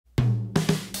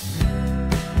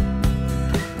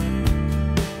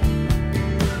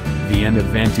VIENNA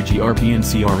Advantage ERP and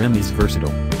CRM is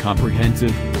versatile,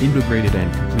 comprehensive, integrated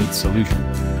and complete solution.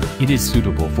 It is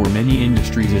suitable for many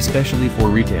industries, especially for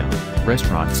retail,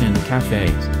 restaurants and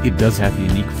cafes. It does have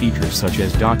unique features such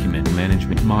as document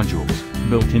management modules,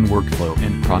 built-in workflow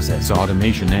and process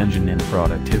automation engine, and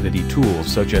productivity tools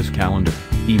such as calendar,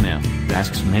 email,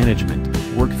 tasks management,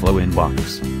 workflow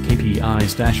inbox,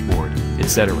 KPIs dashboard,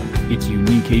 etc. Its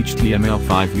unique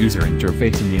HTML5 user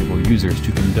interface enables users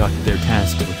to conduct their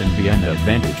tasks within VIENNA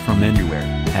Advantage from anywhere,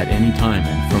 at any time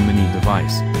and from any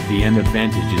device. VIENNA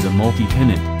Advantage is a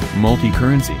multi-tenant,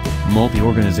 multi-currency,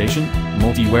 multi-organization,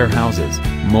 multi-warehouses,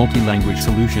 multi-language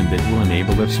solution that will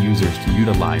enable its users to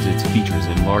utilize its features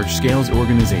in large-scale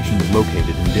organizations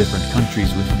located in different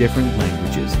countries with different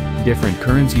languages, different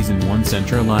currencies in one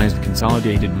centralized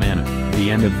consolidated manner.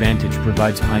 VIENNA Advantage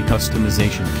provides high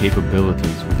customization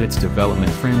capabilities with its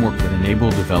development framework that enable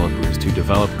developers to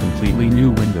develop completely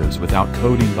new windows without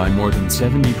coding by more than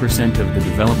 70% of the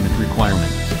development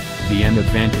requirements. VIENNA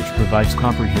Advantage provides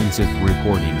comprehensive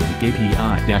reporting and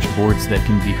KPI dashboards that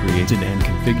can be created and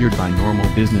configured by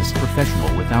normal business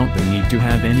professional without the need to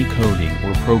have any coding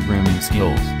or programming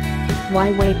skills.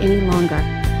 Why wait any longer?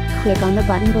 Click on the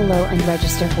button below and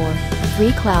register for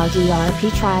free cloud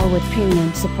ERP trial with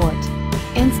premium support.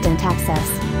 Instant access.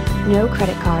 No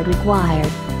credit card required.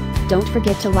 Don't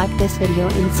forget to like this video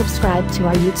and subscribe to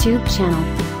our YouTube channel.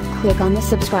 Click on the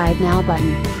subscribe now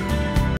button.